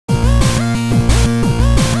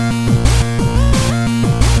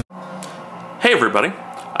everybody,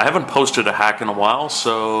 I haven't posted a hack in a while,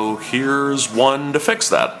 so here's one to fix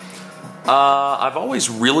that. I've always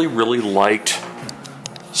really liked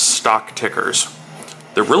stock tickers.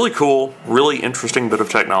 They're really cool, really interesting bit of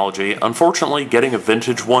technology. Unfortunately, getting a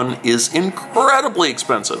vintage one is incredibly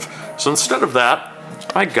expensive. So instead of that,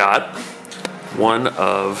 I got one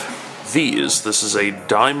of these. This is a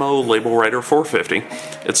Dymo Label Writer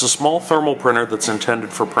 450. It's a small thermal printer that's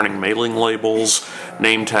intended for printing mailing labels,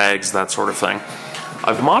 name tags, that sort of thing.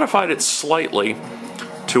 I've modified it slightly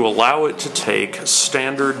to allow it to take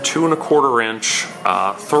standard 2 1/4 inch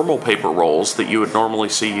thermal paper rolls that you would normally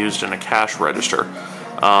see used in a cash register.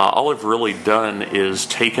 All I've really done is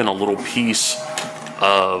taken a little piece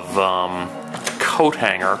of coat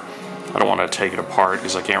hanger. I don't want to take it apart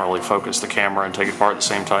because I can't really focus the camera and take it apart at the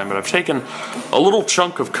same time, but I've taken a little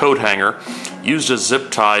chunk of coat hanger, used a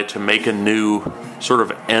zip tie to make a new sort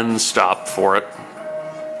of end stop for it,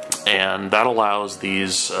 and that allows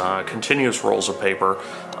these continuous rolls of paper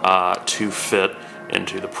to fit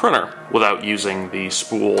into the printer without using the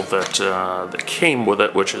spool that came with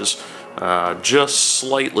it, which is just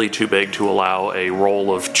slightly too big to allow a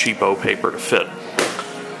roll of cheapo paper to fit.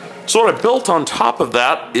 So what I built on top of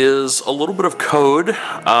that is a little bit of code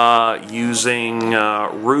using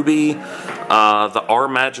Ruby, the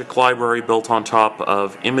RMagic library built on top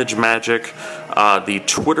of ImageMagick, the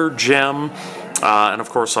Twitter gem, and of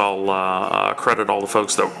course I'll credit all the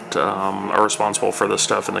folks that are responsible for this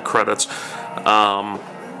stuff in the credits.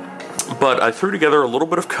 But I threw together a little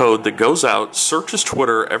bit of code that goes out, searches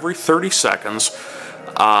Twitter every 30 seconds,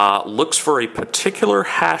 looks for a particular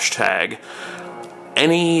hashtag.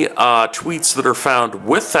 Any tweets that are found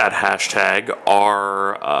with that hashtag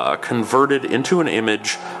are converted into an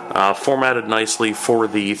image, formatted nicely for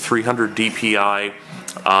the 300 dpi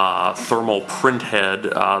thermal print head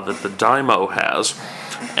that the Dymo has,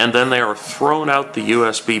 and then they are thrown out the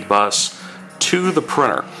USB bus to the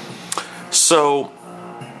printer. So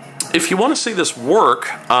if you want to see this work,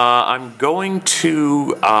 I'm going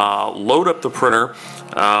to load up the printer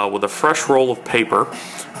with a fresh roll of paper.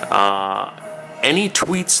 Any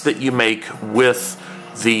tweets that you make with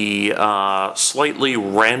the slightly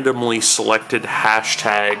randomly selected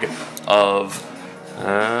hashtag of, I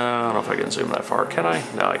don't know if I can zoom that far, can I?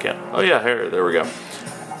 No, I can't. Oh yeah, there we go.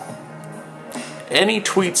 Any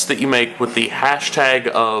tweets that you make with the hashtag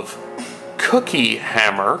of cookie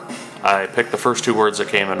hammer, I picked the first 2 words that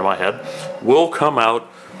came into my head, will come out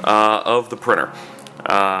of the printer.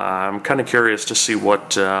 I'm kind of curious to see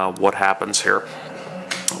what happens here.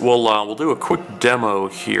 We'll do a quick demo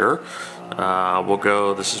here. We'll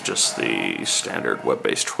go, this is just the standard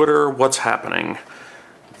web-based Twitter. What's happening?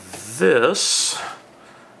 This,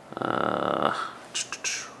 get a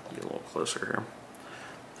little closer here.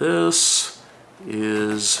 This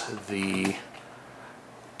is the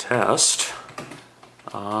test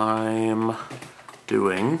I'm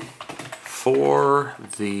doing for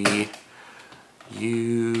the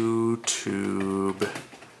YouTube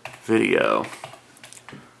video.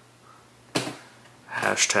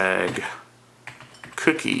 Hashtag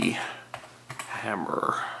cookie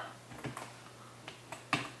hammer.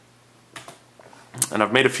 And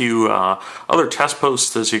I've made a few other test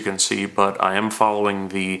posts, as you can see, but I am following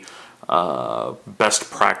the best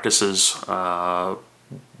practices that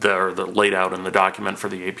are laid out in the document for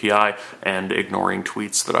the API and ignoring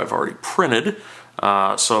tweets that I've already printed.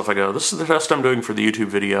 So if I go, this is the test I'm doing for the YouTube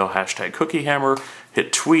video, hashtag cookie hammer,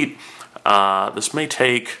 hit tweet. This may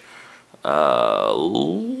take a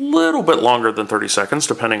little bit longer than 30 seconds,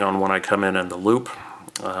 depending on when I come in the loop.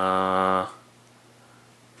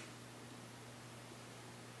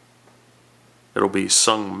 It'll be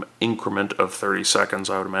some increment of 30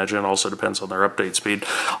 seconds, I would imagine. Also depends on their update speed.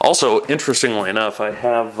 Also, interestingly enough, I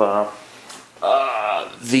have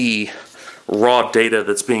the raw data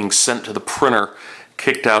that's being sent to the printer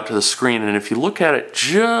kicked out to the screen, and if you look at it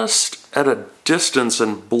just at a distance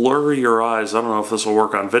and blur your eyes, I don't know if this will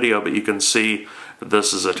work on video, but you can see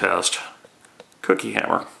this is a test. Cookie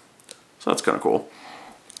hammer. So that's kind of cool.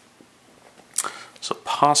 So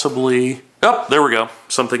possibly, oh, there we go.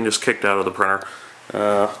 Something just kicked out of the printer.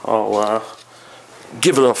 I'll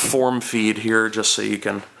give it a form feed here just so you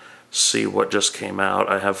can see what just came out.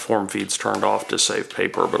 I have form feeds turned off to save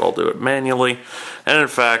paper, but I'll do it manually. And in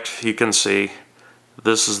fact, you can see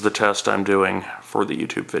this is the test I'm doing for the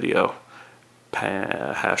YouTube video,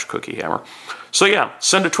 hash cookie hammer. So yeah,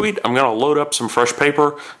 send a tweet. I'm going to load up some fresh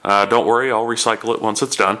paper. Don't worry, I'll recycle it once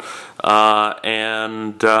it's done.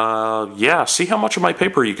 Yeah, see how much of my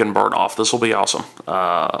paper you can burn off. This will be awesome.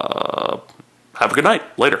 Have a good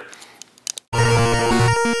night. Later.